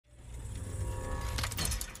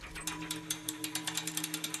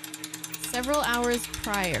several hours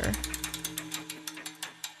prior.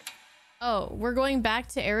 Oh, we're going back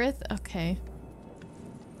to Aerith? Okay.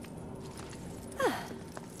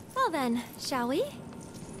 Well then, shall we?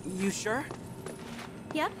 You sure?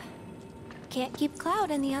 Yep. Can't keep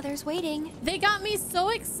Cloud and the others waiting. They got me so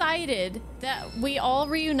excited that we all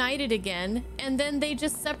reunited again, and then they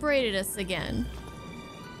just separated us again.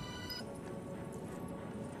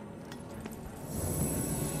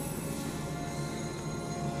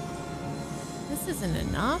 This isn't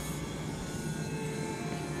enough.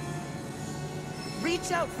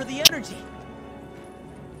 Reach out for the energy.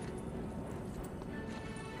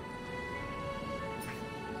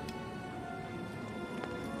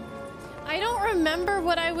 I don't remember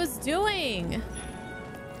what I was doing.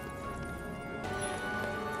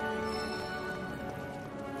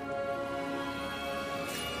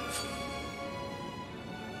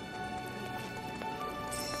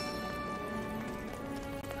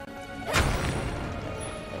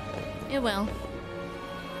 It will.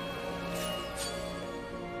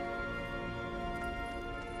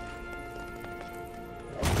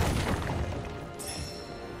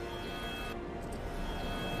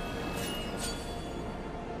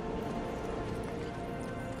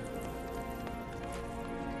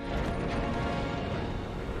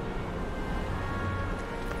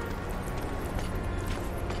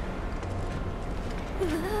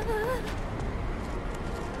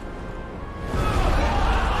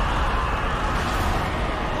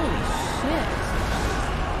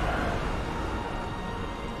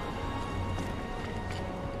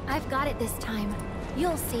 This time.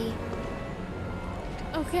 You'll see.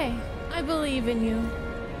 Okay, I believe in you.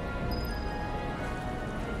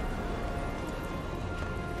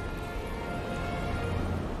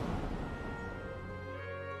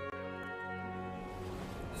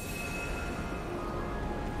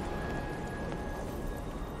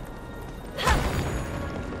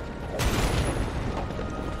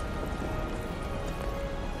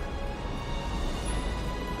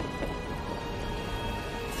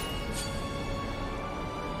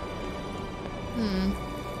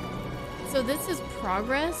 So this is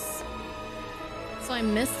progress? So I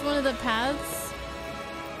missed one of the paths?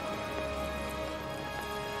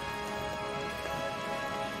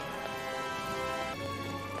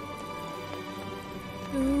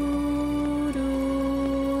 Doo,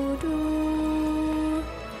 doo, doo.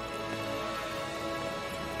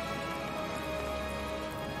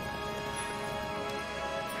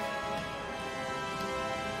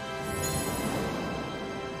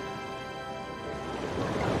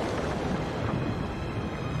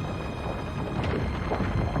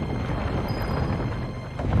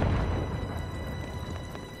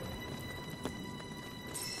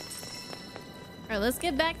 Alright, let's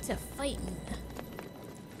get back to fighting.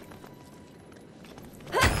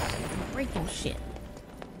 Breaking shit.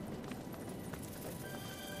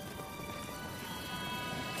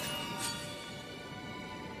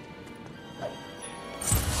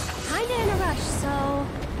 Kinda in a rush, so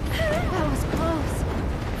that was close.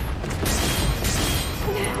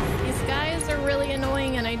 These guys are really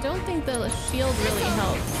annoying, and I don't think the shield really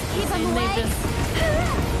helps. Keep them And away.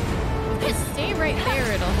 if they stay right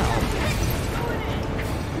there, it'll help.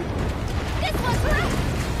 This one's right.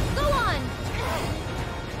 Go on.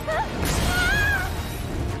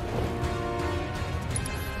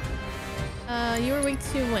 You were weak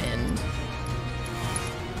to wind.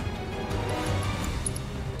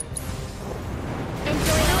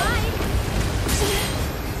 Enjoy the ride.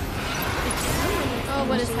 Oh,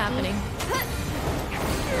 what is happening?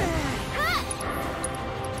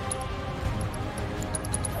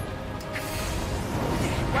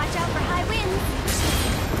 Watch out for high winds.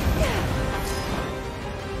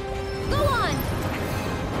 Go on.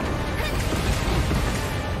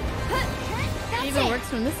 It even works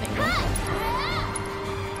from this angle.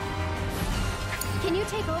 Can you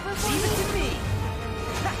take over for Leave me? it to me.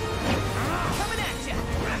 Coming at ya.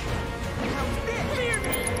 How's this? Fear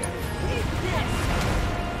me. Eat this.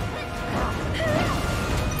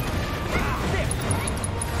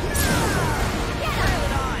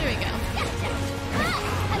 There we go.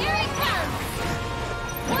 Here it comes.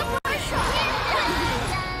 One more shot.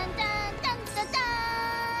 Dun, dun, dun, dun,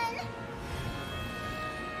 dun.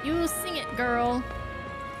 You sing it, girl.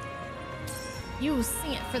 You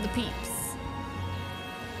sing it for the peeps.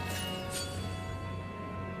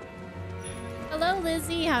 Hello,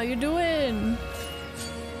 Lizzie. How you doing?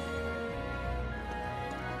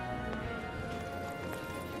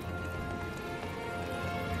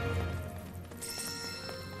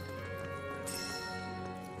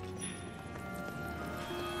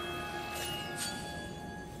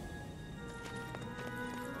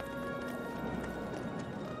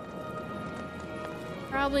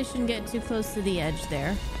 Probably shouldn't get too close to the edge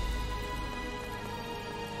there.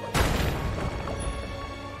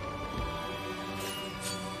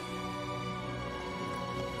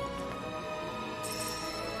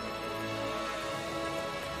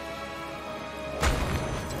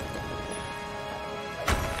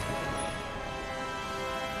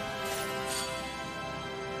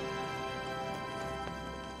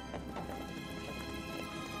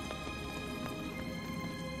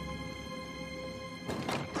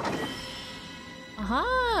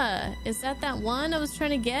 Aha! Is that one I was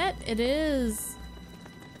trying to get? It is.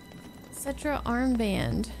 Cetra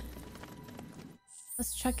armband.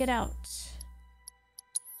 Let's check it out.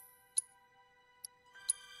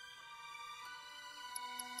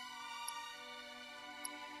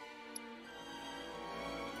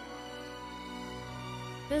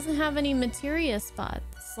 Doesn't have any materia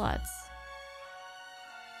slots.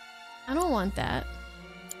 I don't want that.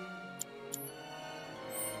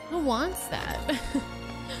 Who wants that?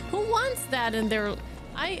 Who wants that in their...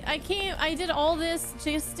 I can't... I did all this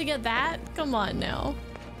just to get that? Come on now.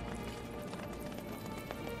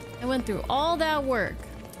 I went through all that work.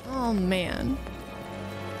 Oh, man.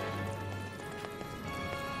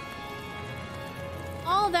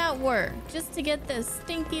 All that work just to get this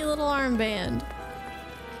stinky little armband.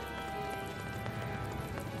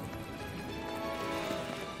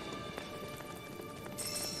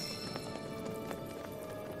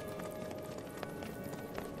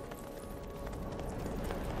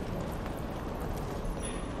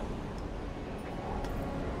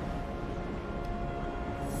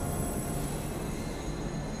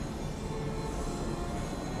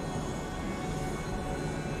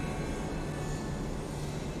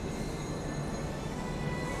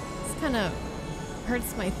 Kind of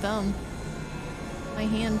hurts my thumb, my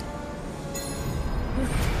hand.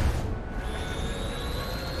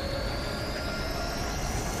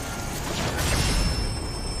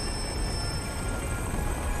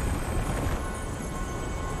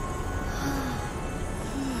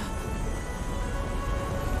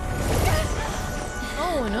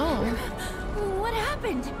 Oh no. What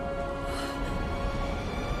happened?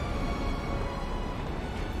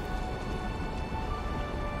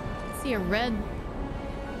 See a red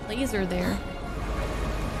laser there.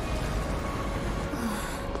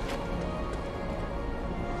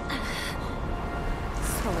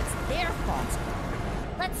 So it's their fault.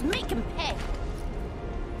 Let's make them pay.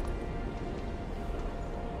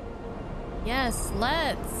 Yes,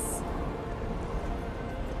 let's.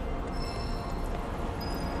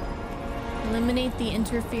 Eliminate the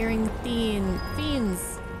interfering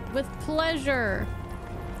fiends with pleasure.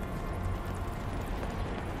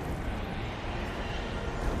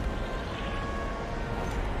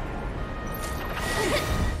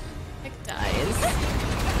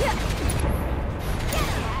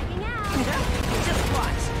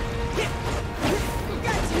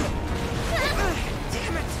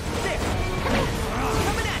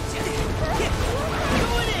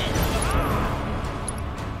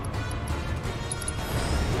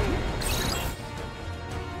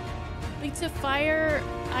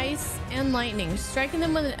 Lightning. Striking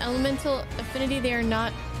them with an elemental affinity they are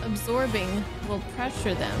not absorbing will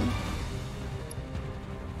pressure them.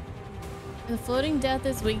 And the floating death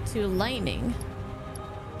is weak to lightning.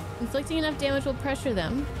 Inflicting enough damage will pressure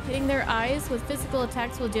them. Hitting their eyes with physical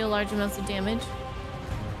attacks will deal large amounts of damage.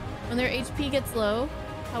 When their HP gets low,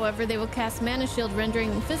 however, they will cast Mana Shield,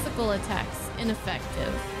 rendering physical attacks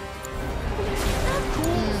ineffective.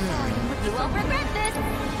 You won't regret this.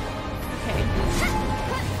 Okay.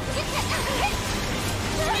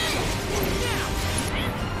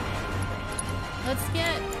 Let's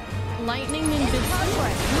get lightning ninjutsu.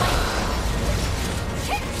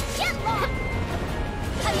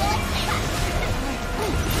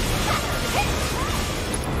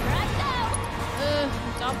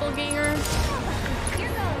 Doppelganger.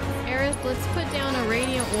 Aerith, let's put down a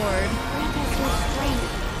radiant ward.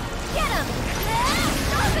 Get him!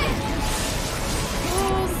 Stop it!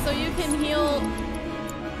 Oh, so you can heal.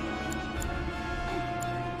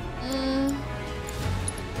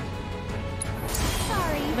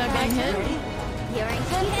 Sorry. Without getting hit? You're in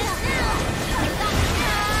good hands now.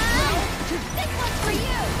 This one's for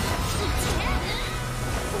you.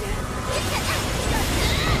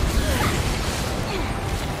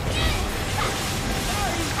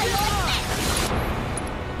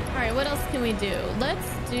 Alright, what else can we do? Let's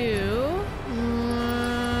do...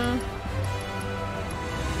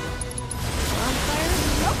 Wildfire?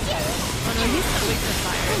 Oh no, he's not weak to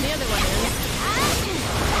fire. The other one is.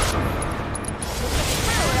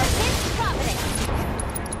 Power of his providence.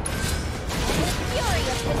 And the fury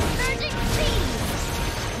of the surging seas.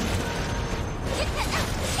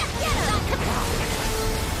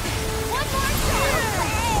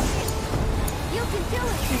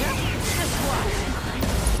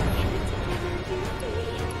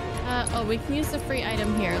 Oh, we can use the free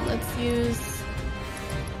item here. Let's use...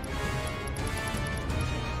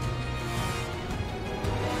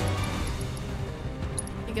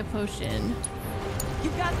 take a potion. You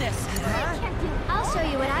got this. I'll show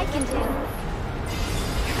you what I can do.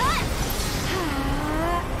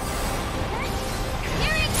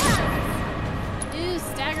 Here it comes! Ooh,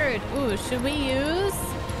 staggered. Ooh, should we use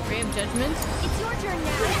Ray of Judgment? It's your turn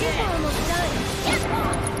now. We're almost done.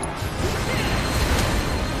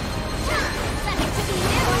 Let it be you.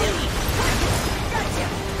 Gotcha.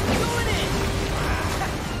 Going in.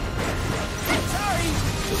 Sorry.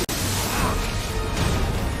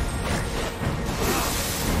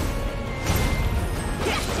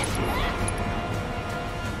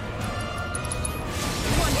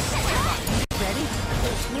 Ready?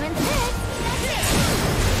 You and this. That's it.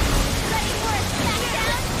 Ready for a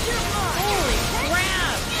smackdown? Holy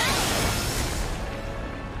crap!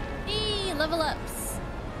 Hey, level ups.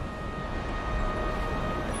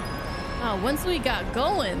 Oh, once we got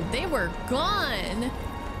going, they were gone.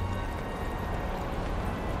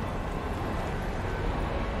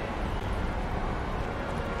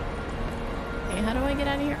 Okay, how do I get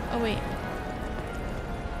out of here? Oh, wait.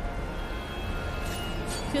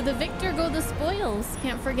 To the victor go the spoils.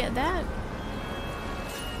 Can't forget that.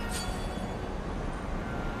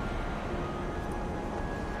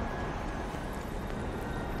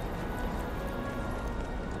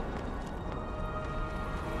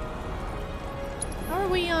 How are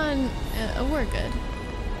we on? We're good.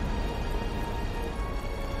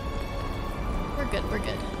 We're good. We're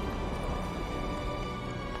good.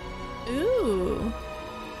 Ooh.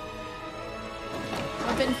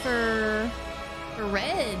 Weapon for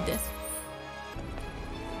red.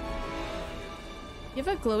 You have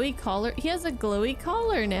a glowy collar? He has a glowy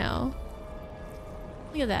collar now.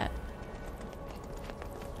 Look at that.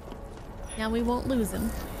 Now we won't lose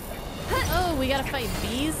him. Oh, we gotta fight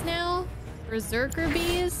bees now? Berserker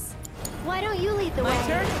bees? Why don't you lead the way? My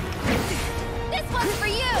turn. This one's for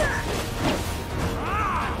you!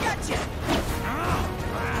 Gotcha.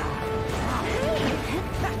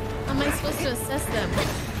 How am I supposed to assess them?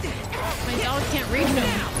 My dog can't reach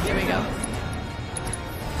them. There we go.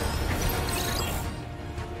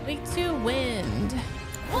 Week 2 wind.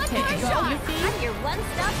 One Okay, more go shot! Yuffie. I'm your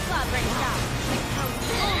one-stop slobbering shop.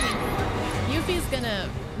 Yuffie's gonna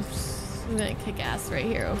kick ass right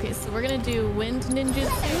here. Okay, so we're gonna do wind ninjutsu.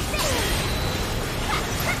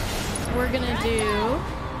 We're gonna do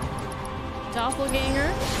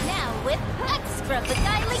doppelganger. Now with extra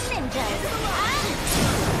beguiling ninjas.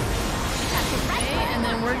 Okay, and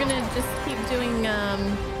then we're gonna just keep doing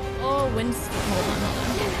oh, windstorm. Hold on.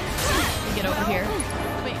 Let me get over here.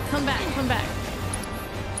 Wait, come back.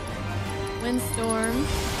 Windstorm.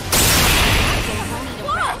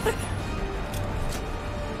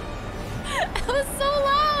 That was so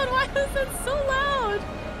loud! Why was it so loud?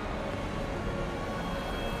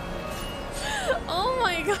 Oh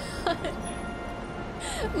my god.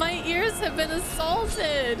 My ears have been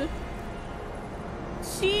assaulted.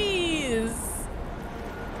 Jeez.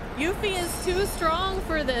 Yuffie is too strong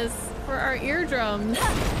for this, for our eardrums.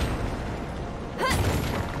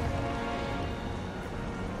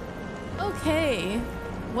 Okay.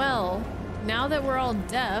 Well, now that we're all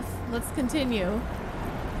deaf, let's continue.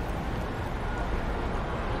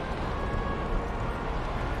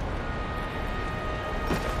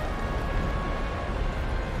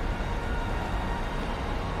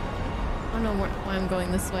 I don't know why I'm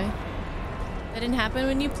going this way. That didn't happen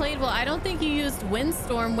when you played? Well, I don't think you used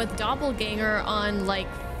Windstorm with Doppelganger on like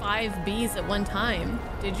 5 bees at one time.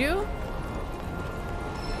 Did you?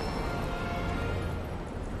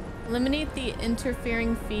 Eliminate the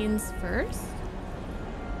interfering fiends first?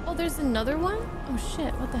 Oh, there's another one? Oh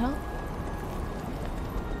shit, what the hell?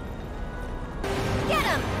 Get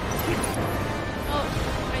him! Oh,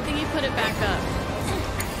 I think he put it back up.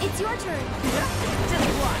 It's your turn. Just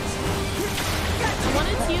watch. I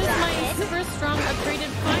wanted to use my super strong upgraded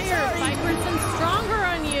fire. 5% stronger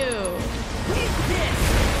on you. Eat this.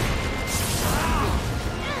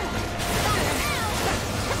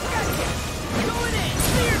 Going in.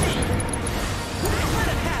 Clear me. Let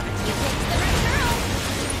him have it. You picked the right girl.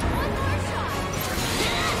 One more shot.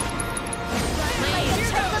 Like a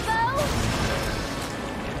chocobo?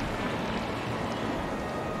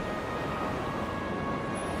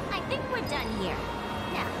 I think we're done here.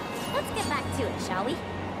 Now, let's get back to it, shall we?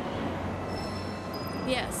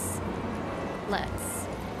 Yes. Let's.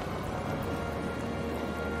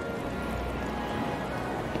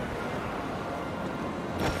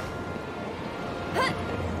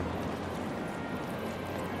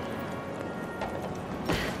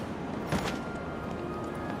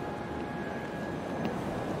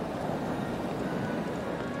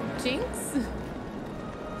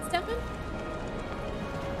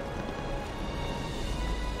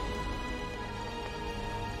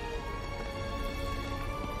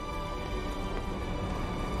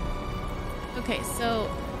 Okay, so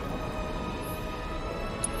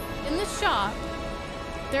in the shop,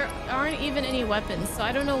 there aren't even any weapons, so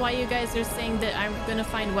I don't know why you guys are saying that I'm gonna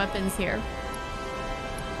find weapons here.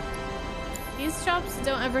 These shops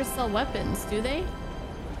don't ever sell weapons, do they?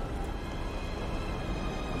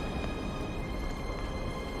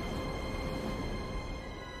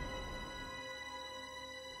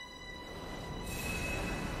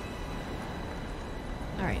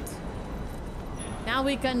 All right. Now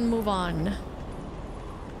we can move on.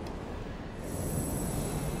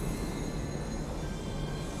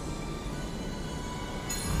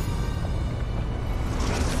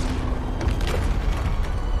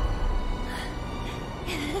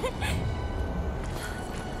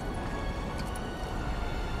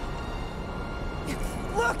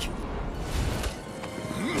 Look!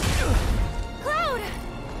 Cloud!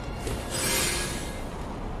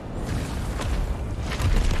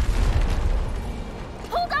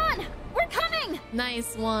 Hold on! We're coming!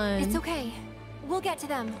 Nice one. It's okay. We'll get to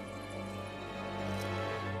them.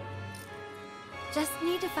 Just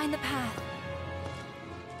need to find the path.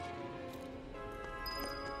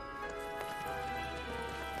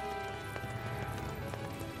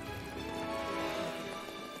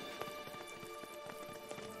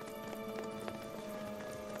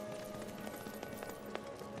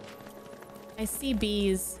 I see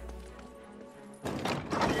bees.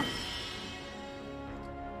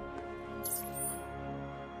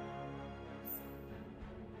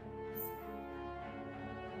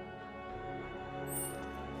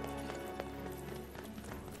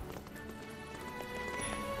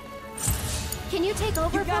 Can you take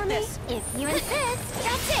over You got for me? this. If you insist,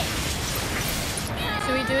 that's it!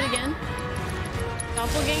 Should we do it again?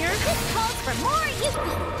 Doppelganger? This calls for more you!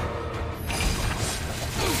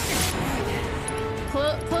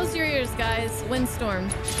 Close your ears, guys. Windstorm.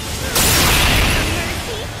 Mercy,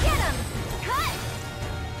 get him! Cut!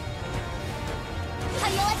 How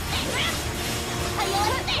you like this? How you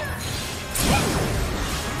like this?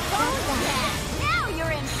 Oh, yeah! Now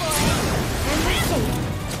you're in for it! And we're safe.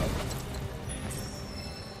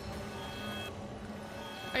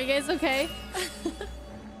 Are you guys okay?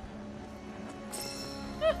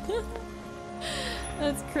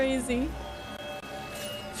 That's crazy.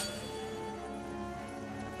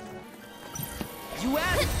 You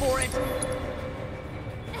asked for it!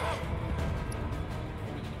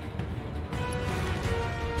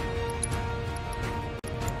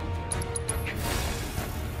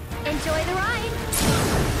 Enjoy the ride!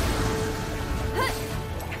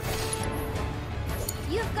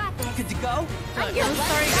 You've got this! Good to go? Look, your I'm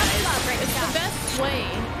sorry, one-stop guys. shop right It's now. the best way.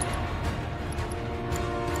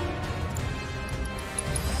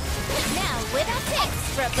 Now with us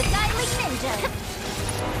extra beguiling ninjas!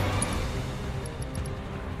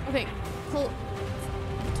 Okay,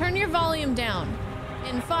 turn your volume down.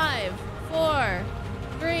 In 5, 4,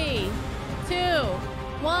 3, 2,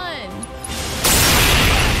 1.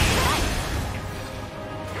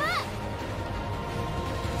 Cut!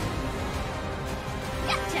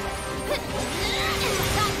 Gotcha!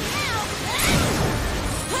 Got now!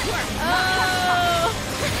 Oh!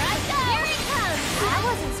 Right go! Here it comes! That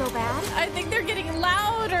wasn't so bad. I think they're getting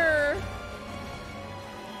louder.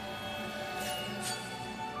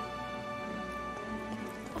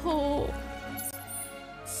 Oh.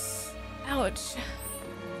 Ouch.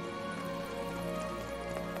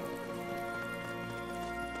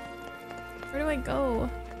 Where do I go?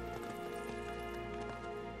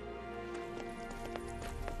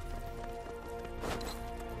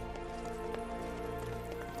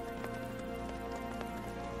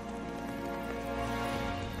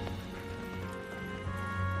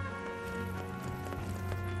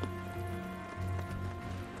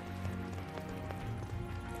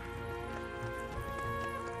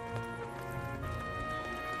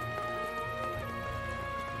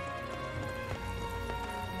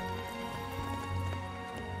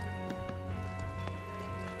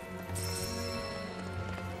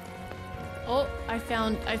 Oh, I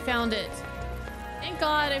found it. Thank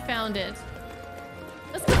God I found it.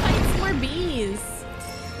 Let's go find some more bees.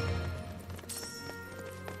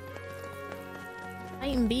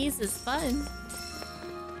 Fighting bees is fun.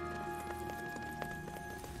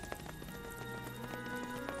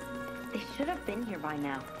 They should have been here by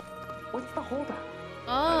now. What's the holdup?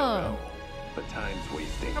 Oh. But time's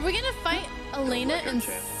wasting. Are we gonna fight Elena like our and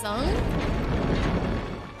chance. Sung?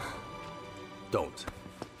 Don't.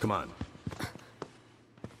 Come on.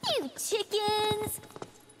 You chickens!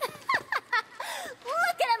 Look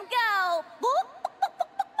at them go!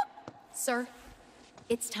 Sir,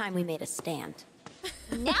 it's time we made a stand.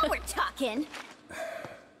 Now we're talking!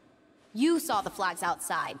 You saw the flags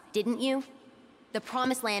outside, didn't you? The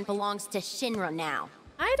Promised Land belongs to Shinra now.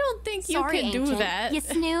 I don't think you Sorry, can do Ancient. that. You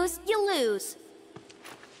snooze, you lose.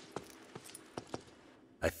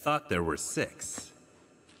 I thought there were 6.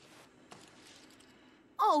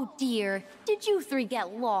 Oh dear, did you 3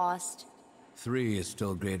 get lost? 3 is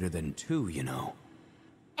still greater than 2, you know.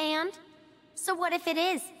 And? So what if it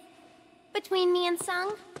is? Between me and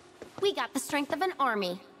Sung, we got the strength of an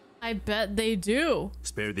army. I bet they do.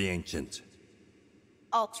 Spare the ancient.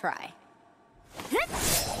 I'll try.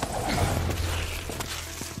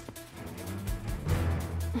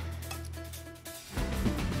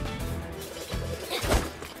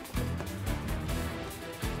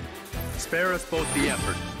 Spare us both the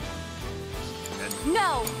effort. And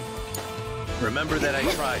No! remember that I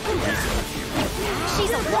tried to reason with you.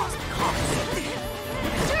 She's a lost cause.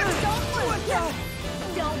 Don't move!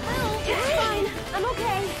 Don't move! It's fine. I'm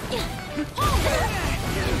okay. Hold it!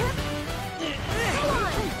 Come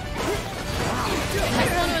on! I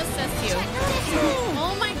just want to assess you.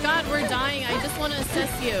 Oh my god, we're dying. I just want to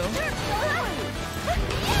assess you.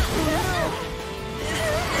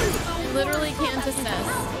 I literally can't assess.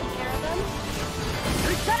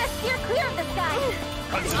 Gotta steer clear of this guy.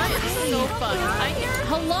 I am so fucked.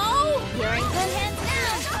 Hello? You're in good hands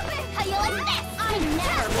now. How you like this? I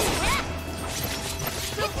never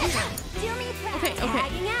Do me proud. Okay,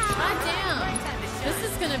 Tagging out. God damn. This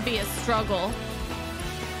is gonna be a struggle.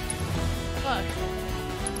 Fuck.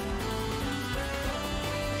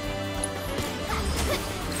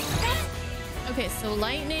 Okay, so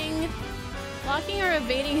lightning. Blocking or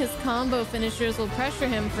evading his combo finishers will pressure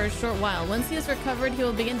him for a short while. Once he has recovered, he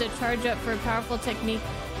will begin to charge up for a powerful technique.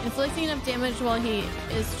 Inflicting enough damage while he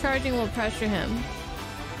is charging will pressure him.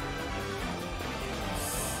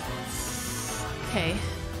 Okay.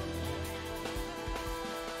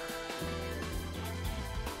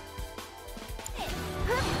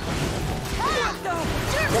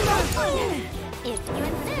 If you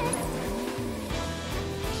insist.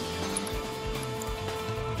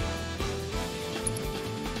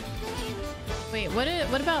 Wait,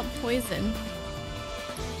 what about poison?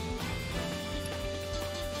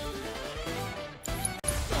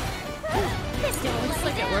 Looks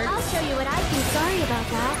like it works. I'll show you what I do. Sorry about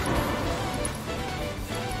that.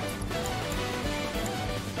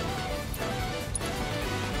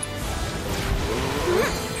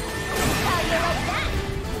 How you like that?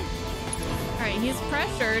 Alright, he's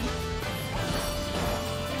pressured.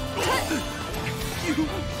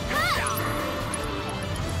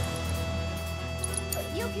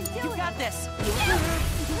 You can do You it. got this.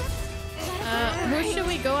 Who should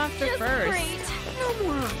we go after first? Great. No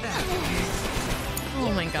more of that.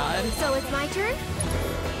 Oh my god. So it's my turn?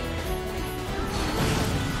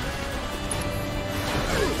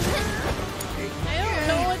 I don't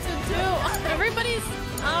know what to do. Everybody's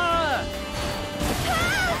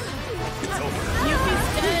Yuki's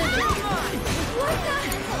dead.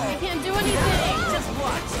 I can't do anything. Just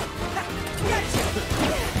watch. Gotcha.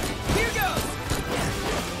 Here goes.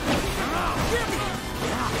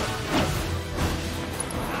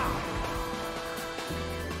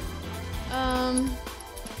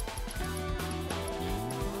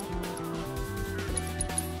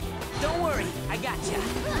 Don't worry, I gotcha.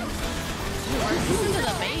 Listen to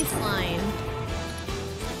the baseline.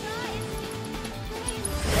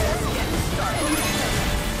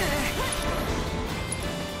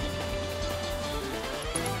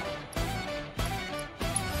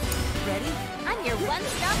 Ready? I'm your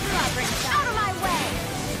one-stop shop. Out of my way!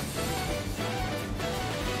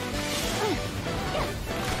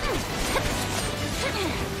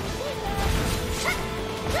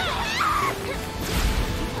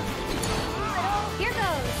 Here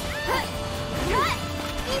goes.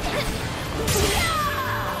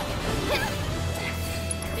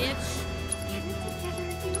 Bitch.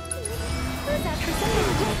 Who's that for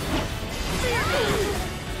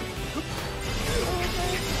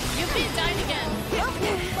Yuki died again.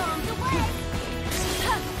 Bombs away!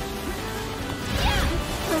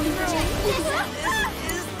 This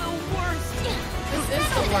is the worst. This is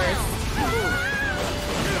the worst.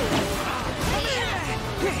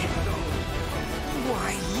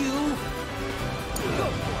 Why you?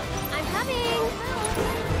 I'm coming!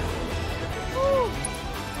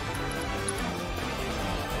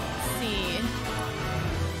 Let's see.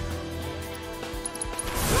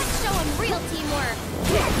 Let's show him real teamwork!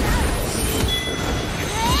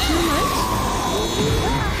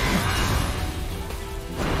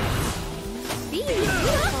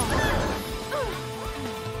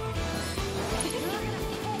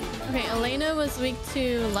 Okay, Elena was weak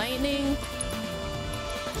to lightning.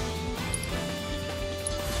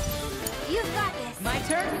 You've got this! My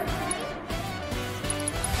turn?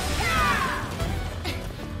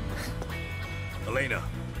 Elena,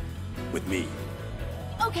 with me.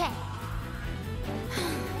 Okay.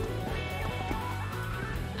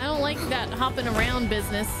 I don't like that hopping around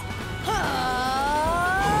business.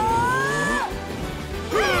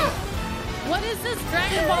 What is this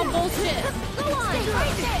Dragon Ball bullshit? Go on,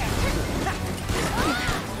 right there.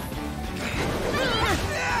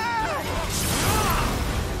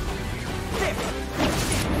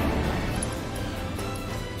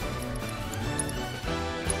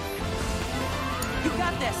 You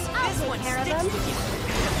got this. This one care of sticks them. with you.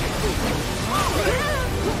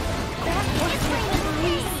 That was raining for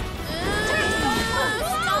me.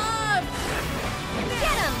 Stop!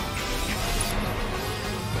 Get him.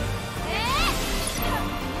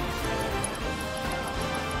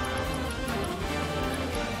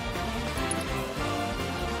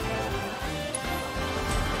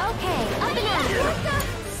 Okay, up and out.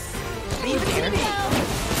 Be there.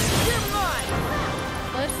 You're mine.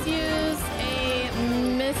 Let's use a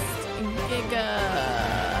Mist Giga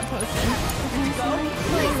potion.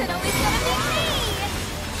 Please, it always gotta be me.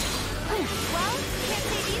 Well, can't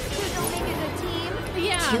say these two don't make a good team.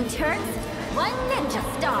 Yeah. 2 turns, 1 ninja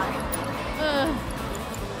star.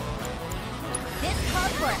 This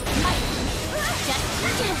calls for a fight.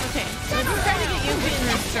 Okay, let's try to get Yuffie in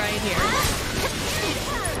her stride here.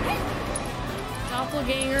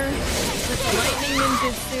 Doppelganger with the lightning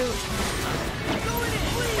ninjutsu.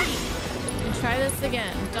 And try this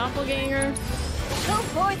again. Doppelganger. Go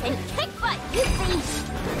forth and kick butt, you see.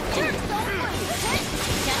 You're so funny.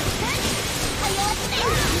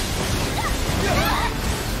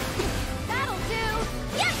 That'll do.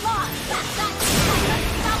 Get lost. That's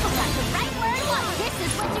the right where it was. This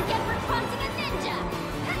is what you get for crossing a ninja.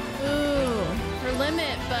 Ooh, her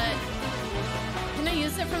limit, but can I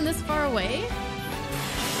use it from this far away?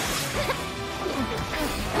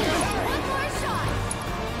 One more shot.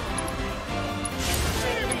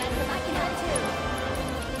 I can add 2.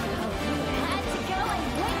 Had to go and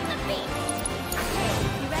win the beat. Okay,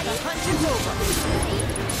 you ready? The hunt is over.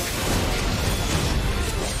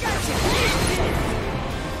 Gotcha.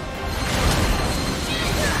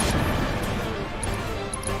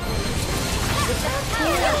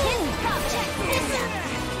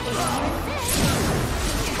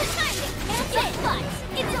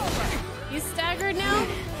 It's over. You staggered now?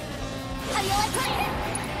 How do you like it?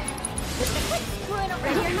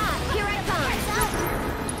 Ready or not, here I come.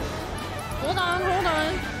 Hold on.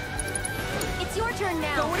 It's your turn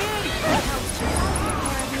now. Going in.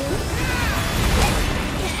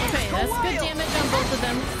 Okay, that's good damage on both of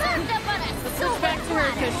them. Let's switch back to her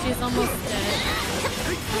because she's almost dead.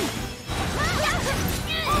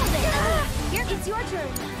 Here, it's your turn.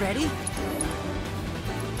 Ready?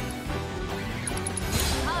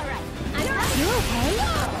 All right. You okay?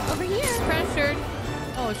 Over here. She's pressured.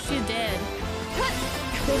 Oh, she's dead.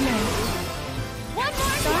 Good night. One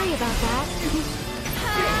more. Sorry about that.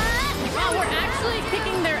 Wow, we're actually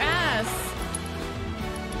kicking their ass.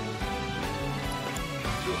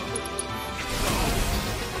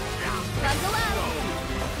 Puzzle out.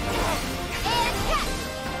 And catch.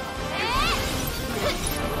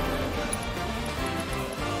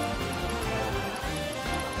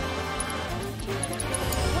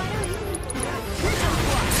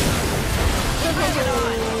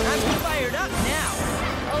 I'm fired up now.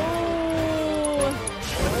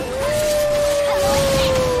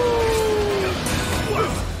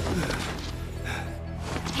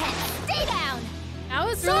 Stay down. That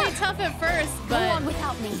was really tough at first, Go on but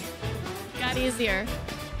without me. got easier.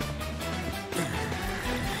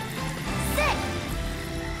 Sit.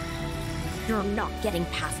 You're not getting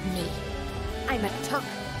past me. I'm a Turk.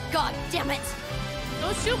 God damn it.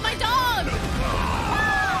 Don't shoot my dog!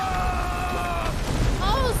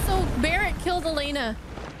 Oh, so Barrett killed Elena.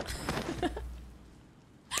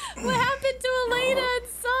 What happened to Elena and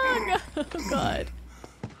Sung? Oh, God.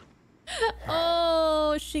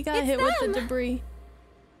 Oh, she got hit with the debris.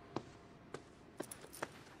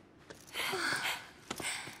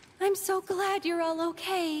 I'm so glad you're all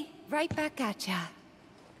okay. Right back at ya.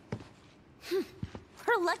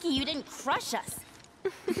 We're lucky you didn't crush us.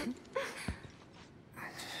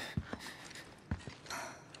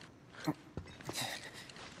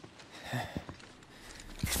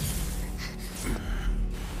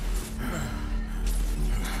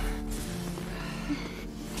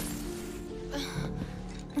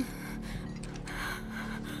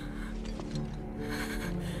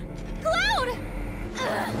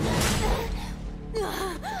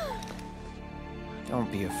 Don't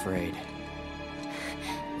be afraid.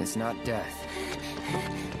 It's not death.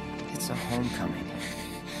 It's a homecoming.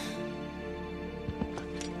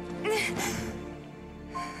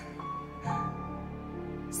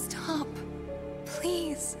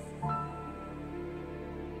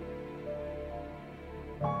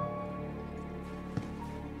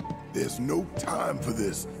 There's no time for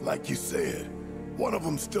this, like you said. One of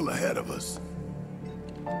them's still ahead of us.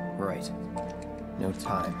 Right. No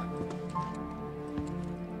time.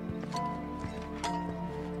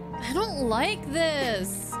 I don't like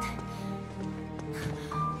this.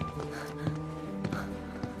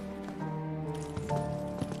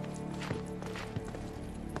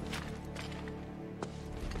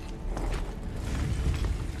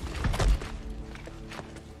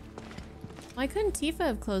 Why couldn't Tifa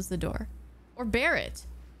have closed the door? Or Barrett?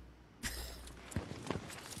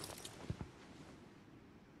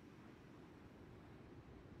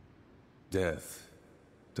 Death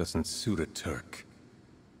doesn't suit a Turk.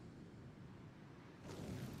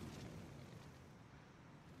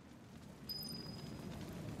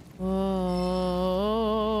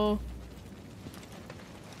 Oh.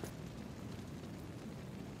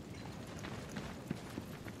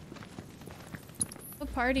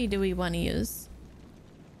 What party do we want to use?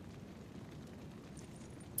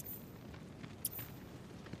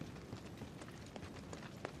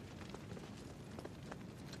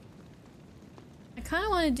 I kind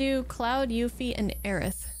of want to do Cloud, Yuffie, and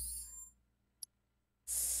Aerith.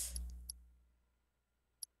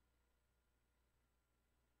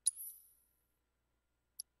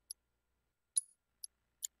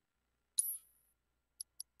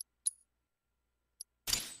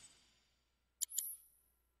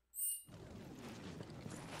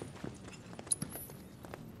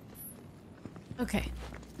 Okay.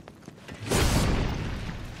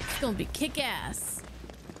 It's gonna be kick-ass.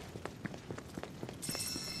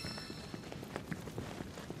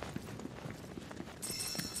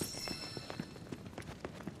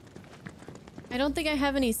 I don't think I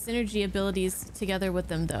have any synergy abilities together with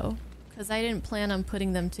them though, because I didn't plan on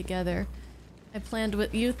putting them together. I planned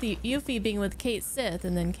with Yuffie being with Kate Sith,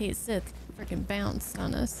 and then Kate Sith freaking bounced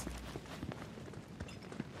on us.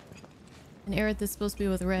 And Aerith is supposed to be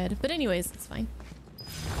with Red. But anyways, it's fine.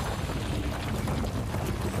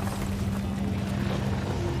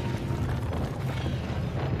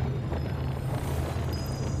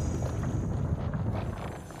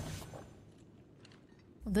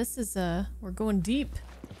 Well, this is, we're going deep.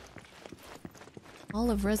 All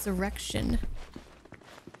of Resurrection.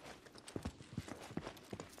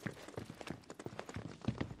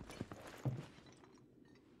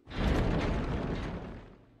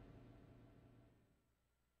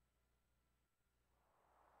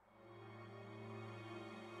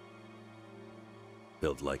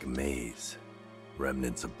 Built like a maze,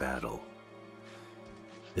 remnants of battle.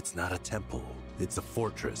 It's not a temple, it's a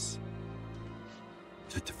fortress.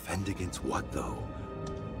 To defend against what, though?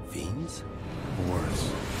 Fiends?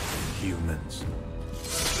 Worse, humans.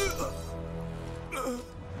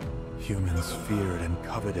 Humans feared and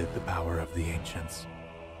coveted the power of the ancients.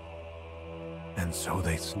 And so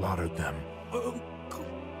they slaughtered them.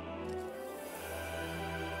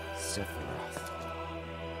 Sephiroth.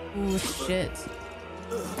 Oh shit.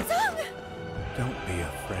 Don't be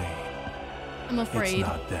afraid. I'm afraid. It's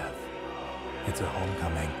not death. It's a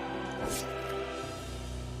homecoming.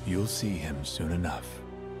 You'll see him soon enough.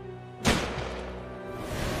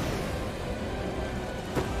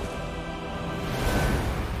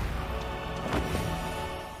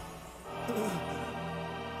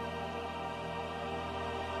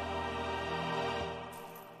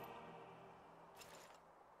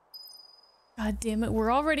 God damn it,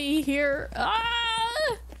 we're already here. Ah!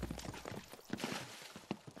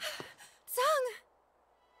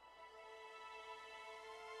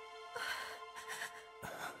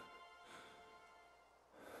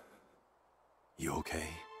 You okay?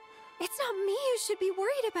 It's not me you should be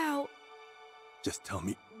worried about. Just tell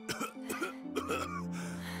me.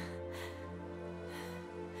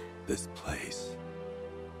 This place.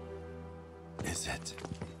 Is it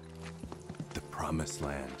the promised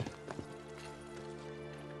land?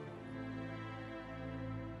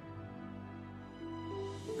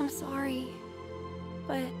 I'm sorry,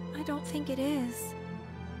 but I don't think it is.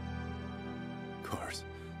 Of course.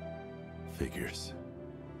 Figures.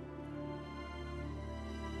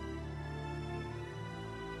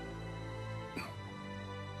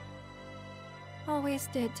 Always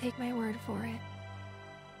did take my word for it.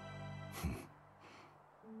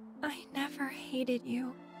 I never hated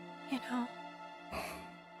you, you know.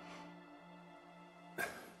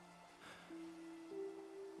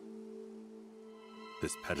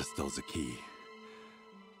 This pedestal's a key.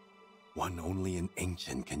 One only an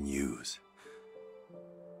ancient can use.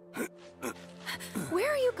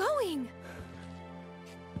 Where are you going?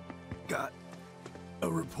 Got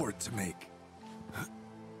a report to make.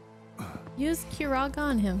 Use Kirag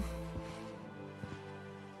on him.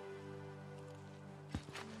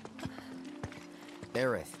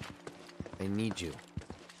 Aerith, they need you.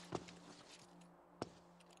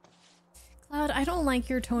 Cloud, I don't like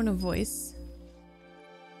your tone of voice.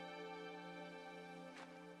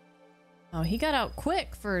 Oh, he got out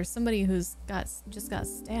quick for somebody who's just got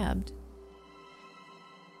stabbed.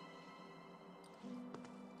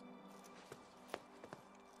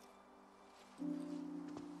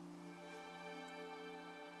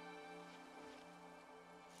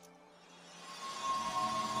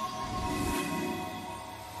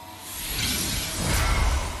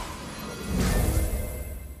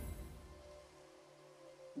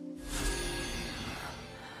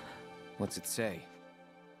 What's it say?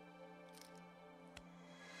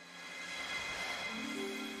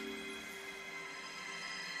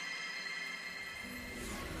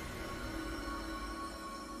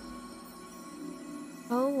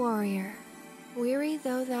 O warrior, weary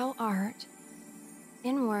though thou art,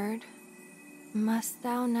 inward must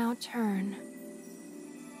thou now turn.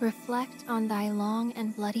 Reflect on thy long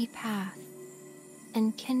and bloody path,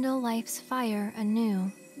 and kindle life's fire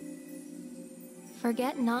anew.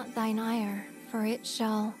 Forget not thine ire, for it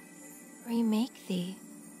shall remake thee.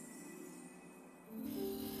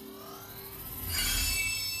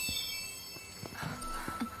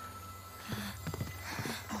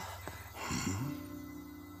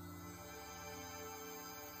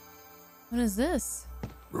 What is this?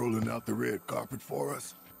 Rolling out the red carpet for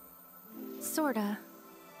us? Sorta.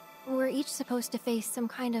 We're each supposed to face some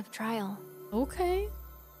kind of trial. Okay.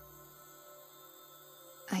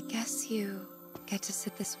 I guess you get to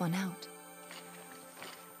sit this one out.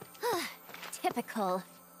 Typical.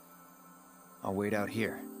 I'll wait out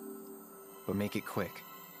here, but make it quick.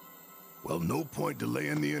 Well, no point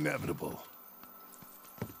delaying the inevitable.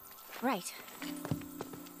 Right.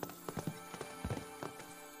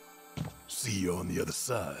 See you on the other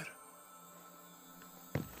side.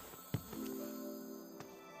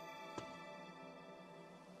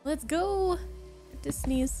 Let's go. To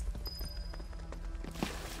sneeze.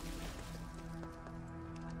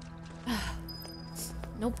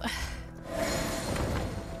 Nope.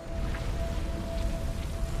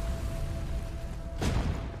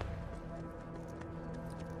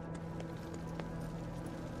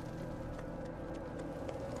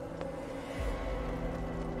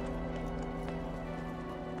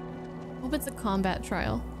 Hope it's a combat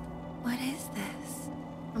trial. What is this?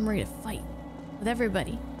 I'm ready to fight with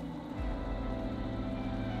everybody.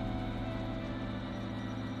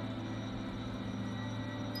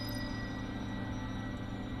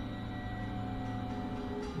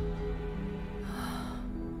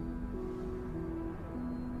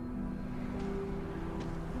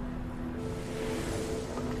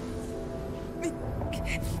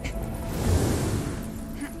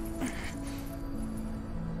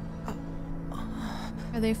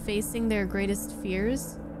 Are they facing their greatest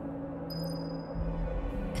fears?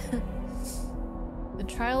 The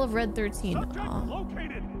trial of Red 13. Aw.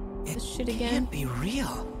 This shit again? Can't be real.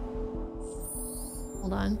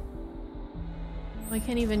 Hold on. I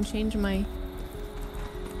can't even change my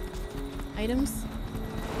items.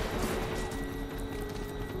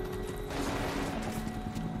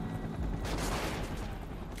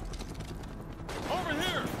 Over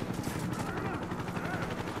here.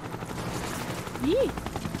 Yee.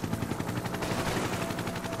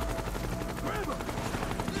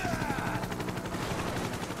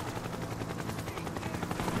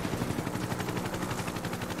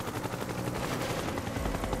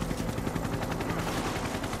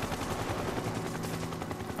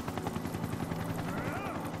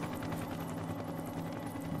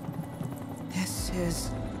 This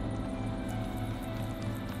is...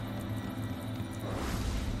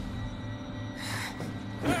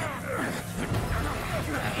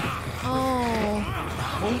 Oh.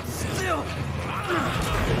 Hold still!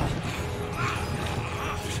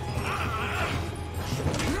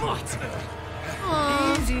 What?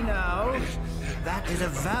 Easy now. That is a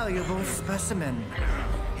valuable specimen.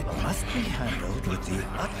 It must be handled with the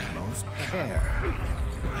utmost care.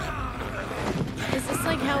 Is this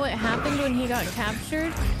like how it happened when he got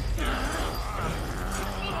captured?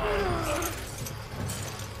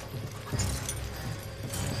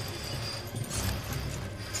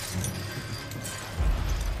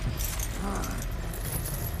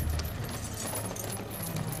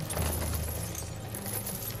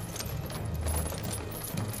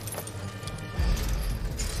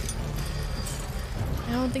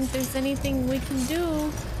 I don't think there's anything we can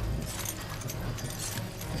do.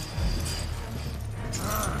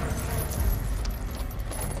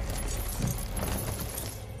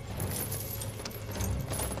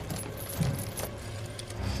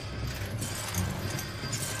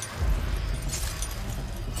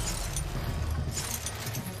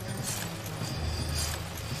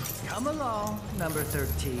 Come along, number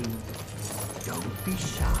 13. Don't be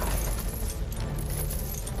shy.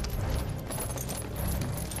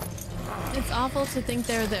 It's awful to think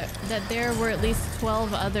that there were at least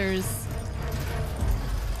 12 others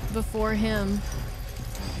before him.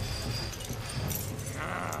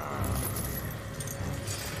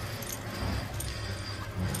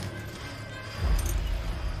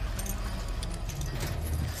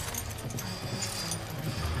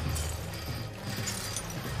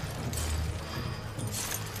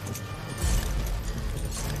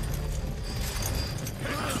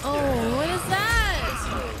 Oh, what is that?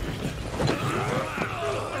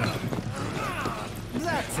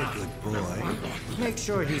 That's a good boy. Make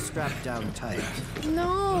sure he's strapped down tight.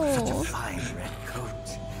 No. Such a fine red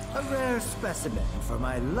coat. A rare specimen for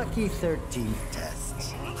my lucky 13th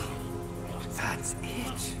test. That's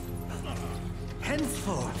it.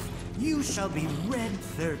 Henceforth, you shall be Red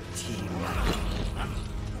 13.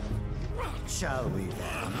 Shall we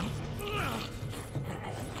then?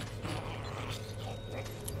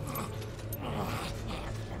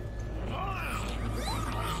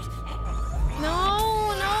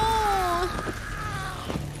 No, no.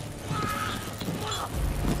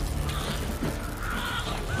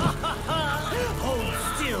 Hold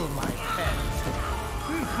still, my pet.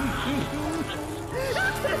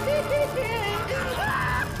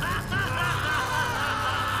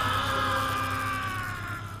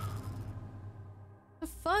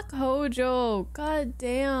 Fuck Hojo. God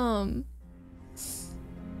damn.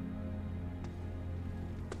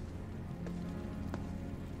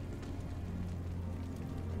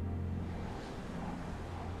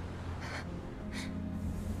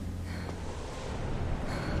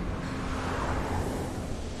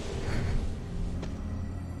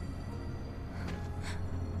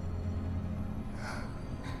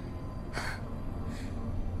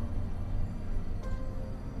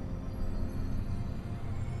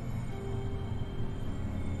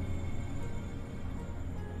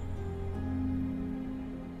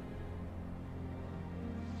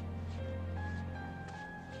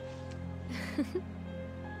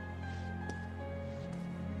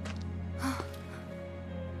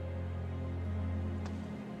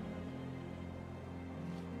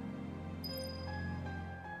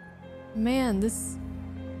 Man,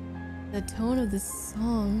 the tone of this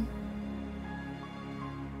song.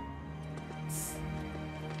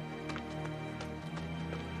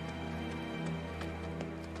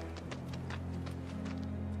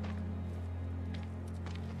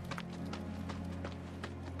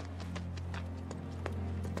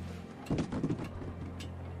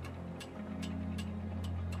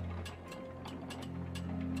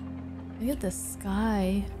 Look at the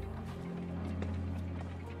sky.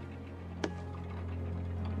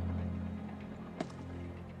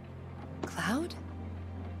 Cloud?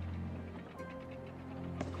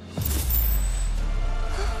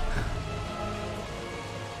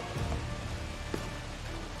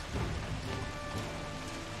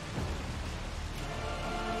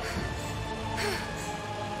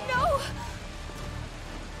 No!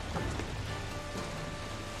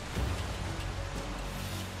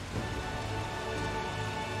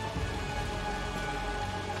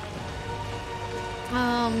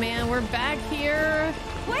 Oh man, we're back here.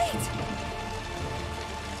 Wait!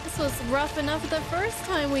 This was rough enough the first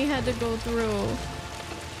time we had to go through.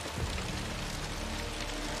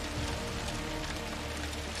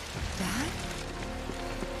 Dad?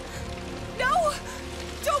 No!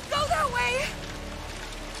 Don't go that way!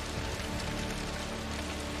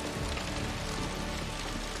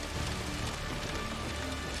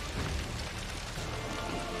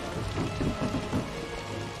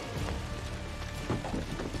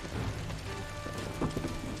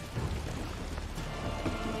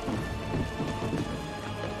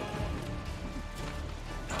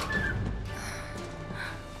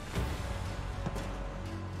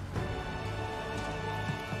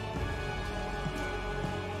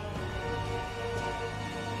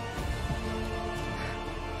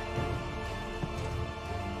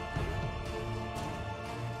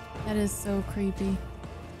 That is so creepy.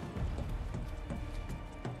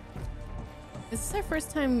 Is this our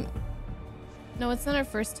first time? No, it's not our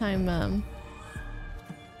first time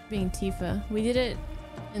being Tifa. We did it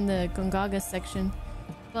in the Gongaga section,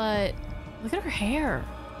 but look at her hair.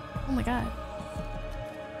 Oh my god.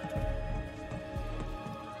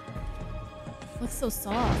 Looks so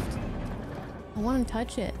soft. I want to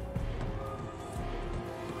touch it.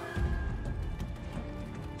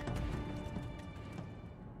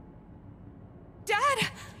 Dad!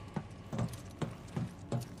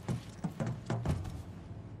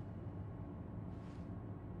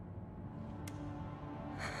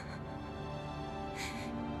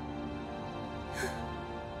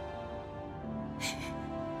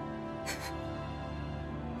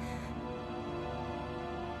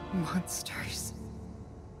 Monsters.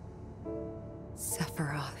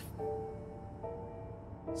 Sephiroth.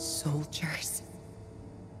 Soldiers.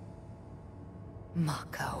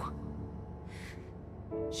 Mako.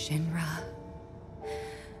 Shinra.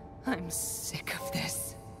 I'm sick of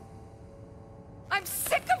this. I'm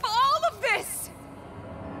sick of all of this!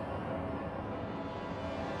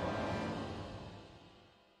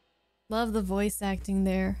 Love the voice acting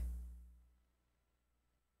there.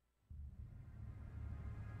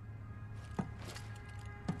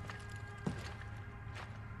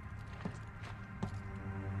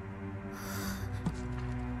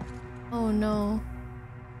 Oh no.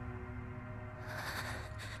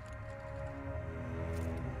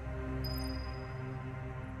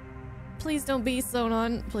 Please don't be sewn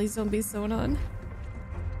on. Please don't be sewn on.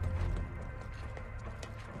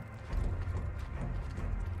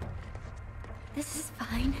 This is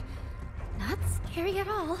fine. Not scary at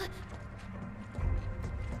all.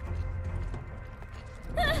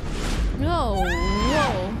 No,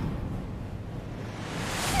 whoa.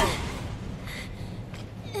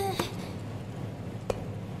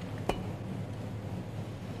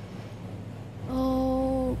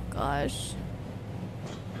 Oh gosh.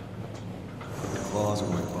 Claws are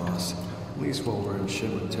my boss, at least while we're in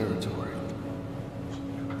Shinra territory.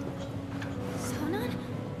 Sonon?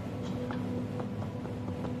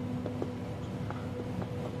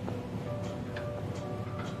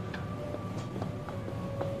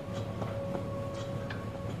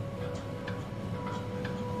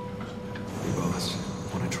 Hey boss,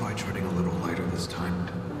 wanna try treading a little lighter this time?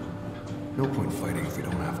 No point fighting if we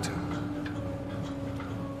don't have to.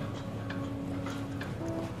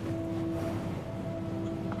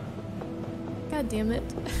 God damn it.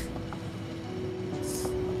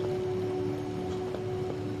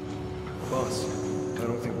 Boss, I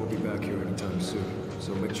don't think we'll be back here anytime soon,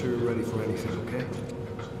 so make sure you're ready for anything, okay?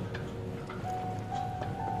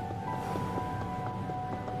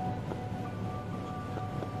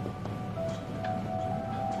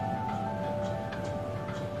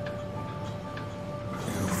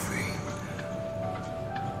 Goofy.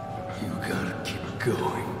 You gotta keep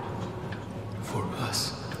going. For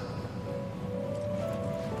us.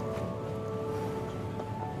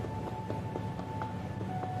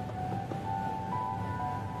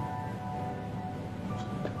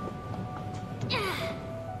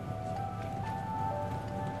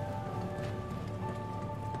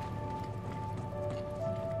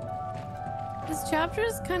 This chapter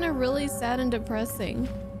is kind of really sad and depressing.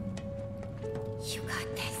 You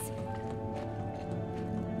got this.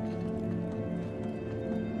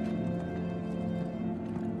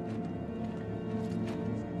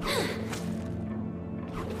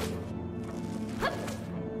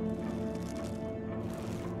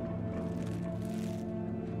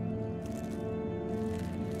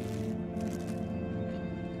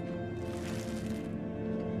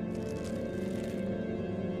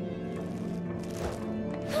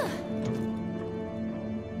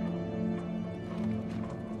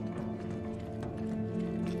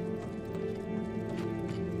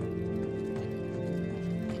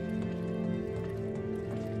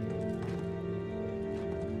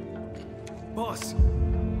 Boss!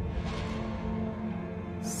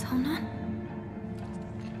 Sonon?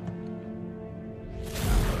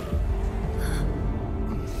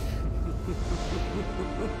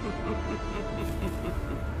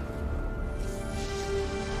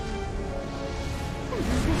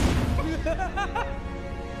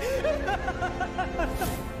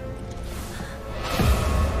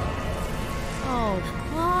 Oh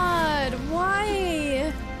God,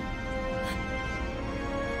 why?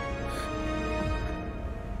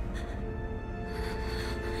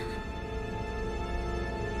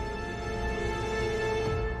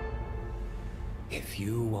 If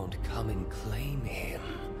you won't come and claim him,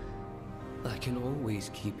 I can always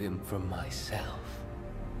keep him for myself.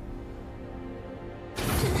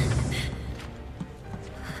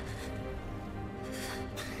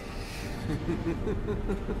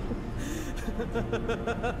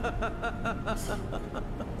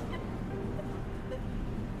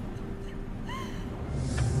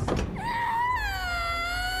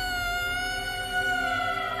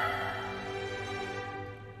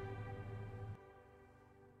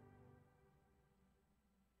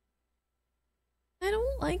 I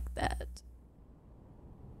don't like that.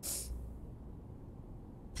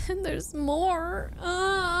 And there's more.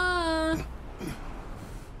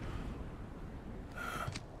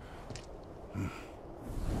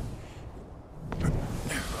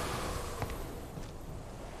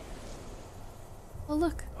 Oh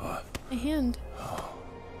look, a hand.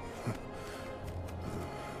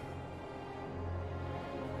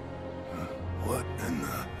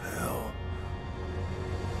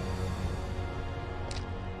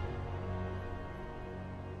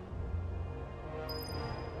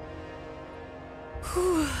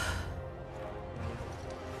 Whew.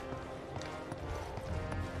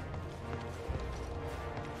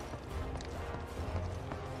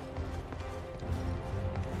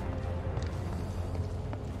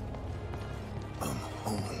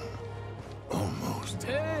 Almost.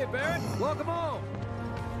 Hey, Barrett, welcome home.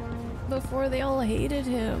 Before they all hated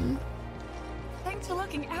him. Thanks for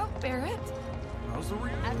looking out, Barrett. How's the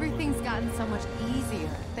Everything's gotten so much easier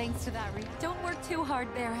thanks to that Don't work too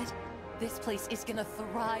hard, Barrett. This place is gonna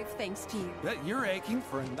thrive thanks to you. Bet you're aching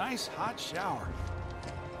for a nice hot shower.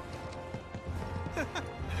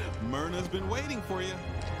 Myrna's been waiting for you.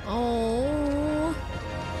 Oh.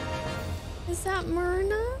 Is that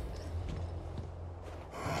Myrna?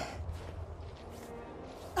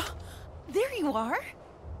 Oh, there you are.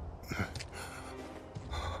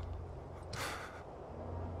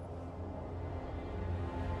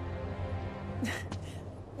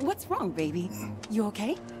 What's wrong, baby? You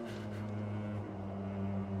okay?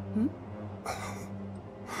 Hmm?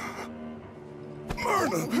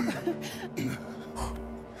 Myrna!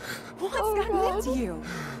 What's gotten into you?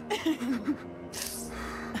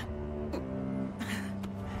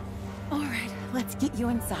 All right, let's get you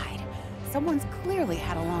inside. Someone's clearly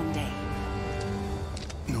had a long day.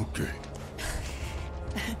 Okay.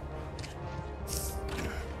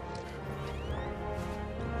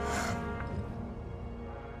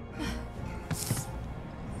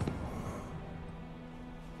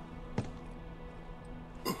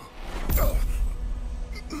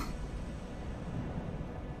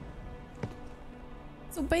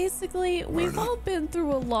 So basically, we've all been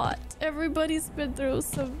through a lot. Everybody's been through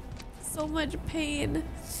so much pain.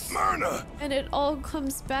 Myrna! And it all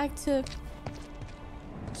comes back to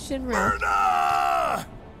Shinra. Myrna!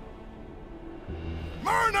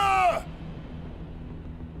 Myrna!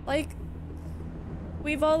 Like,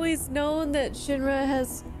 we've always known that Shinra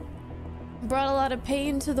has brought a lot of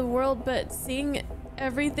pain to the world, but seeing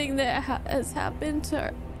everything that has happened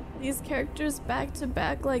to these characters back to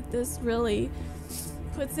back like this really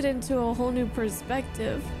puts it into a whole new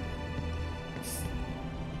perspective.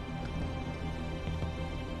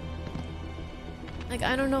 Like,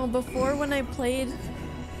 I don't know, before when I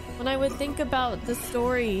would think about the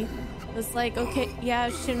story, it's like, okay, yeah,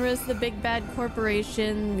 Shinra's the big bad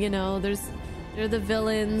corporation, you know, they're the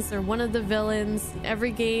villains, or one of the villains.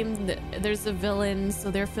 Every game, there's a villain,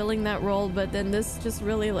 so they're filling that role, but then this just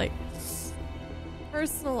really, like,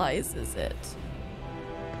 personalizes it.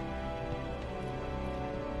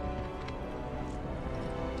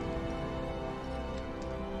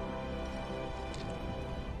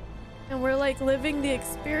 And we're like living the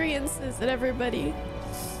experiences that everybody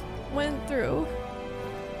went through.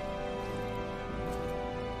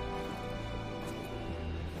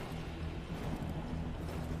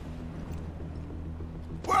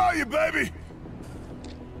 Where are you, baby?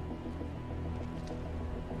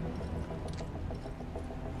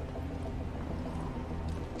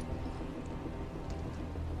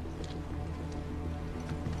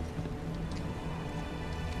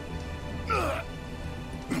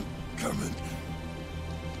 Coming.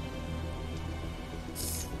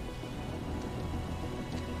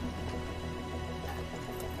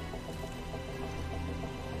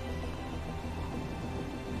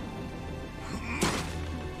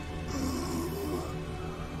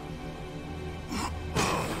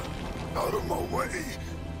 Out of my way.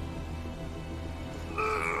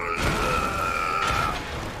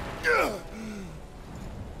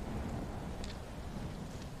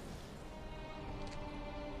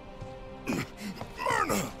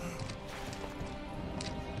 Myrna!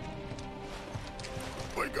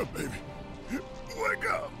 Wake up, baby. Wake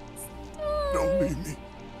up. Don't leave me.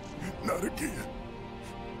 Not again.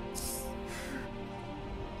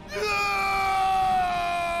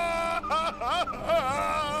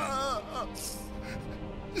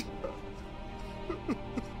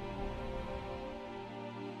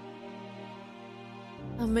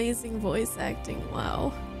 Amazing voice acting,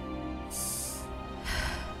 wow.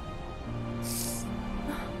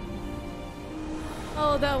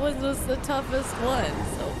 Oh, that was just the toughest one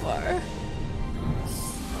so far.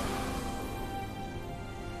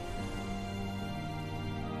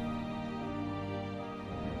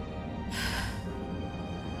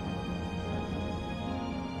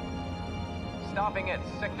 Stopping at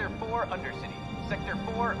Sector 4 Undercity. Sector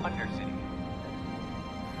 4 Undercity.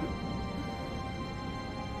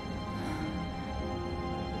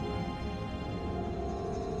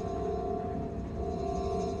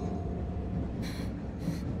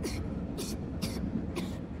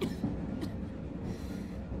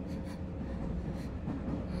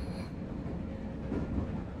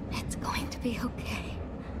 It's going to be okay.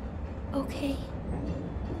 okay?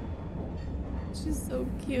 She's so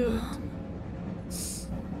cute.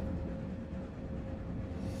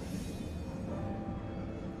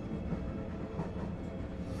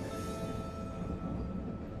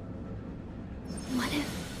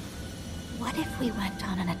 What if we went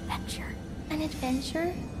on an adventure? An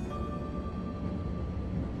adventure?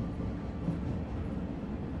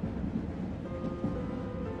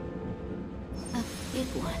 A big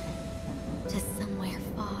one. To somewhere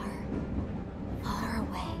far, far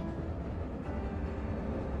away.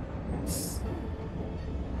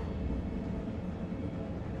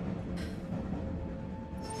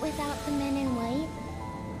 Without the men in white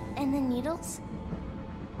and the needles?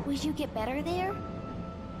 Would you get better there?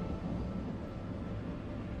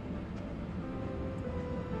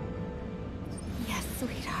 Yes,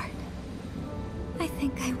 sweetheart. I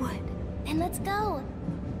think I would. Then let's go.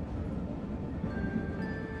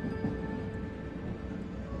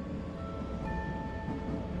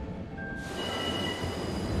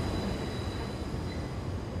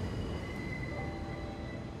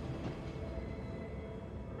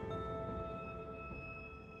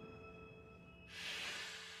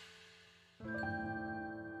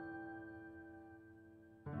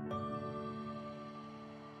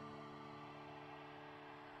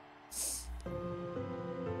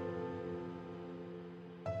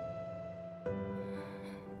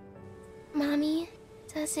 Mommy,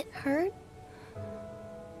 does it hurt?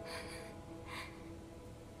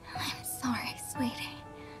 I'm sorry, sweetie.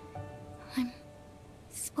 I'm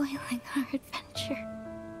spoiling our adventure.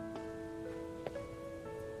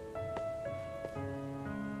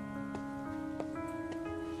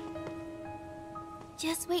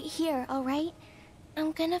 Just wait here, alright?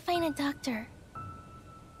 I'm gonna find a doctor.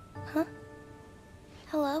 Huh?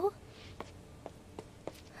 Hello?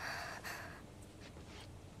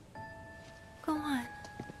 Go on.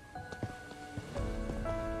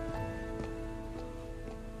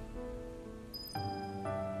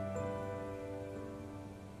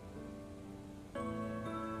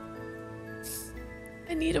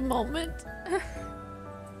 I need a moment.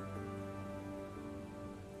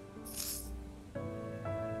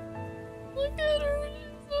 Look at her,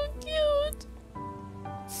 she's so cute.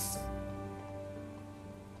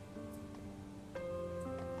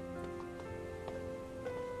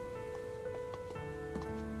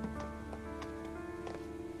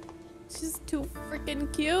 She's too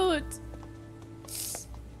freaking cute.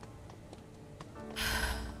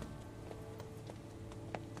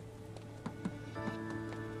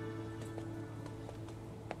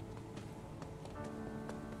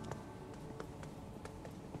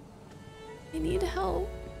 I need help.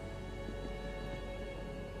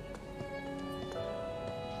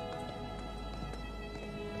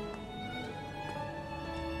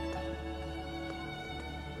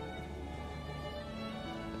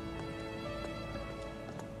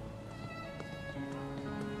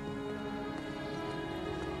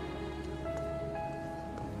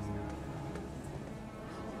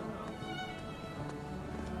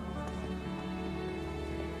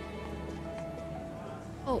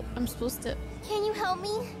 Oh, I'm supposed to. Can you help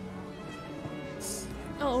me?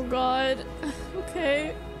 Oh god.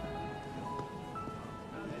 Okay.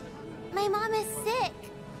 My mom is sick.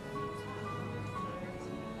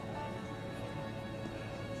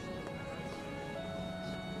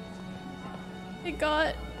 It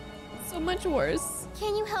got so much worse.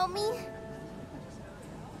 Can you help me?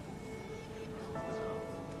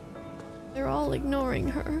 They're all ignoring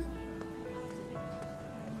her.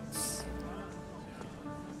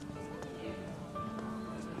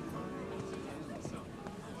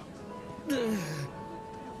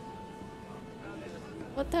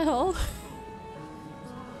 What the hell?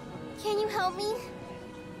 Can you help me?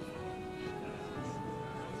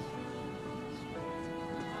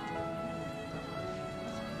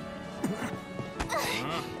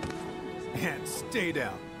 And stay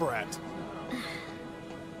down, brat.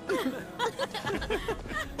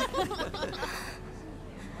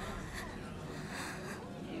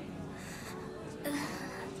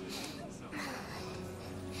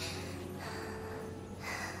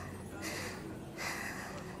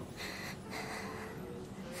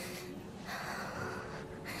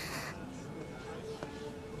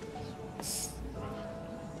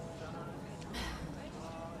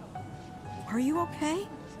 Are you okay?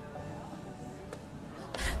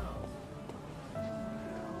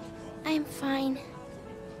 I'm fine.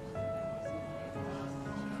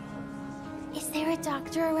 Is there a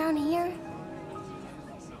doctor around here?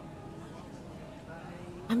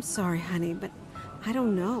 I'm sorry, honey, but I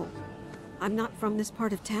don't know. I'm not from this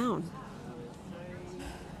part of town.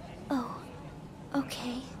 Oh,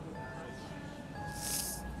 okay.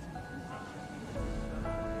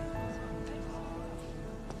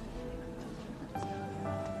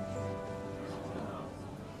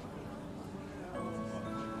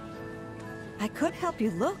 could help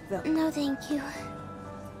you look, though. No, thank you.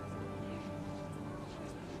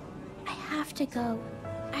 I have to go.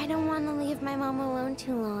 I don't want to leave my mom alone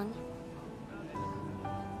too long.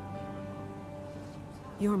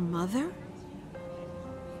 Your mother?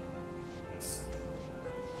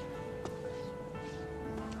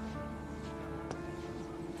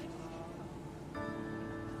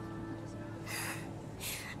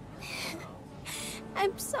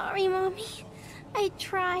 I'm sorry, Mommy. I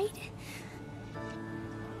tried.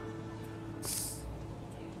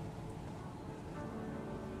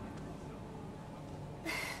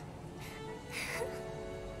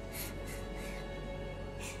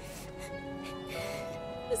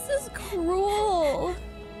 This is cruel.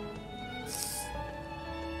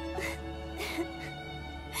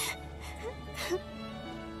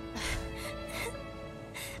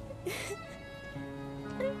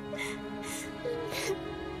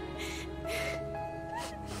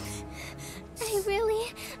 I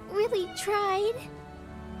really tried.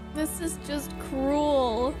 This is just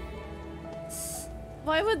cruel.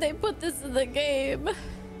 Why would they put this in the game?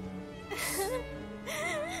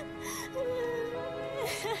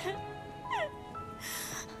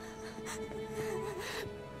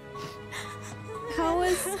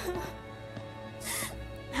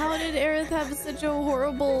 How did Aerith have such a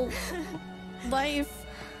horrible life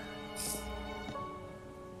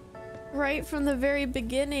right from the very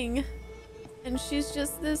beginning? And she's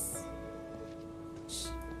just this...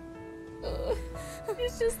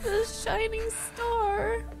 she's just this shining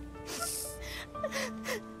star.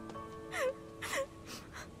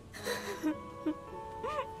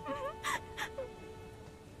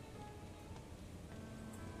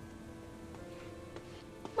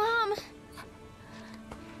 Mom!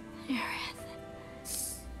 Aerith,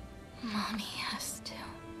 Mommy has to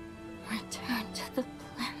return to the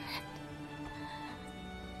planet.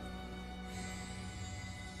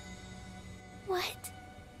 What?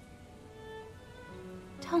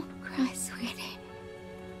 Don't cry, sweetie.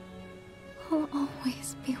 I'll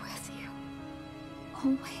always be with you.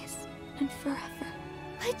 Always and forever.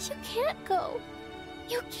 But you can't go.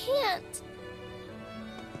 You can't.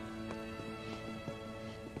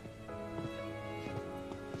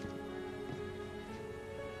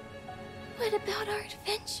 What about our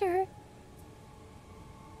adventure?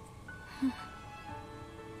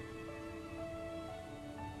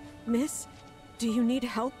 Miss, do you need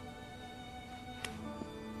help?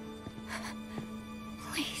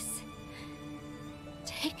 Please,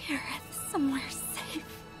 take Aerith somewhere safe.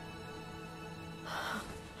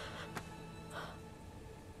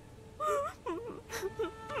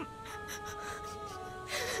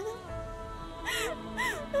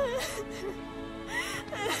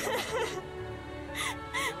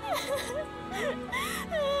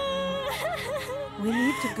 We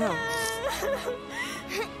need to go.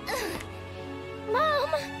 Mom!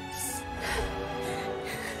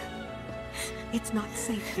 It's not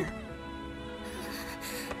safe here.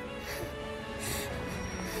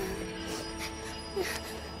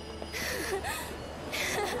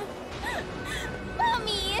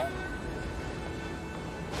 Mommy!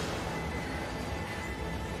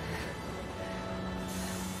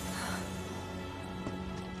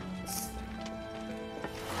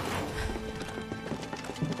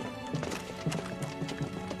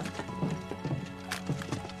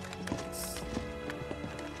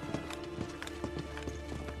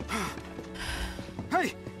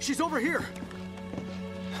 Hey, she's over here.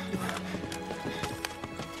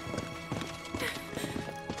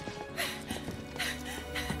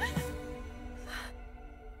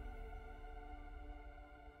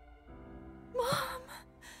 Mom!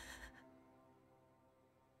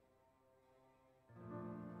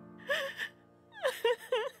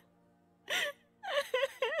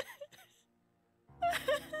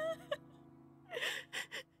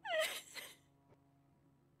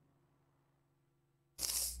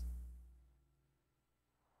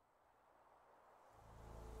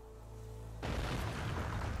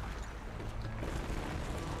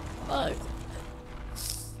 Fuck.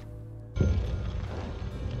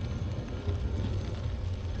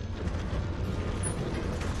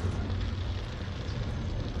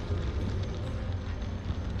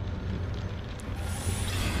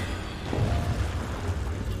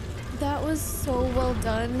 That was so well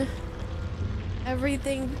done.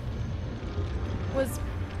 Everything was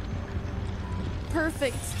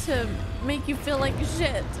perfect to make you feel like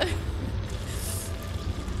shit.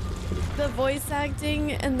 The voice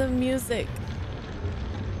acting and the music.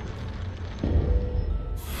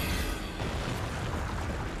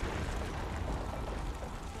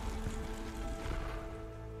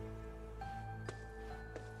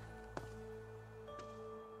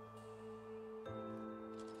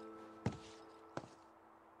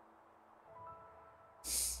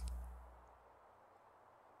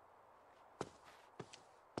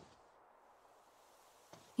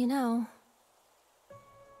 You know,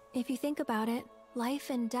 if you think about it, life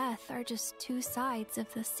and death are just two sides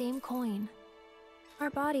of the same coin. Our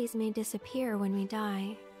bodies may disappear when we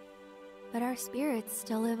die, but our spirits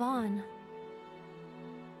still live on.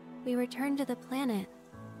 We return to the planet,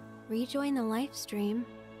 rejoin the life stream,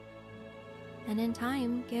 and in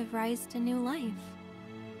time give rise to new life.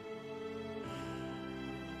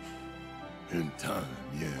 In time,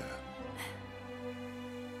 yeah.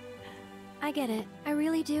 I get it, I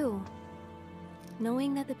really do.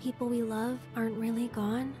 Knowing that the people we love aren't really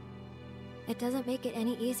gone, it doesn't make it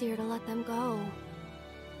any easier to let them go.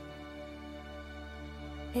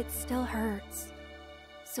 It still hurts.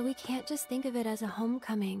 So we can't just think of it as a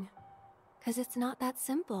homecoming, 'cause it's not that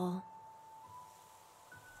simple.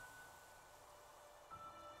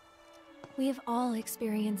 We have all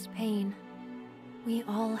experienced pain. We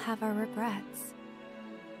all have our regrets.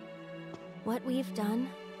 What we've done,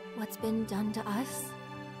 what's been done to us,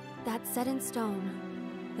 that's set in stone.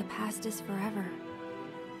 The past is forever.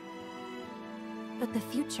 But the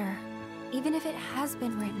future, even if it has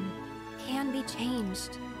been written, can be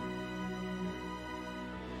changed.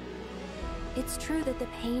 It's true that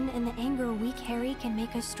the pain and the anger we carry can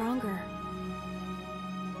make us stronger.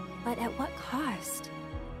 But at what cost?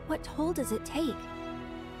 What toll does it take?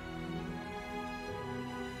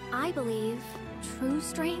 I believe true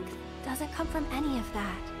strength doesn't come from any of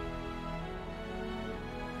that.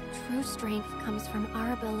 True strength comes from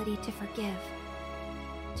our ability to forgive,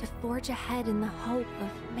 to forge ahead in the hope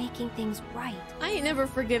of making things right. I ain't never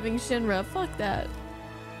forgiving Shinra, fuck that.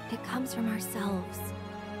 It comes from ourselves.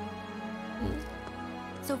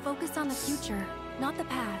 So focus on the future, not the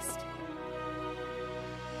past.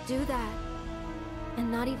 Do that, and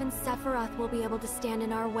not even Sephiroth will be able to stand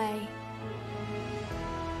in our way.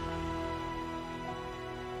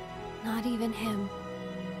 Not even him.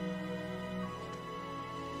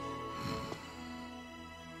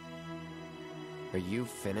 Are you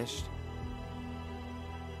finished?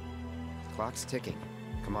 Clock's ticking.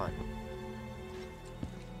 Come on.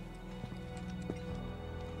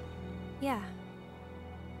 Yeah,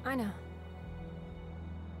 I know.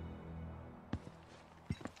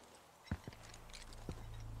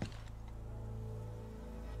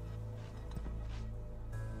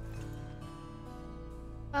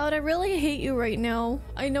 Cloud, I really hate you right now.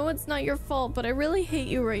 I know it's not your fault, but I really hate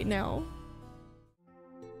you right now.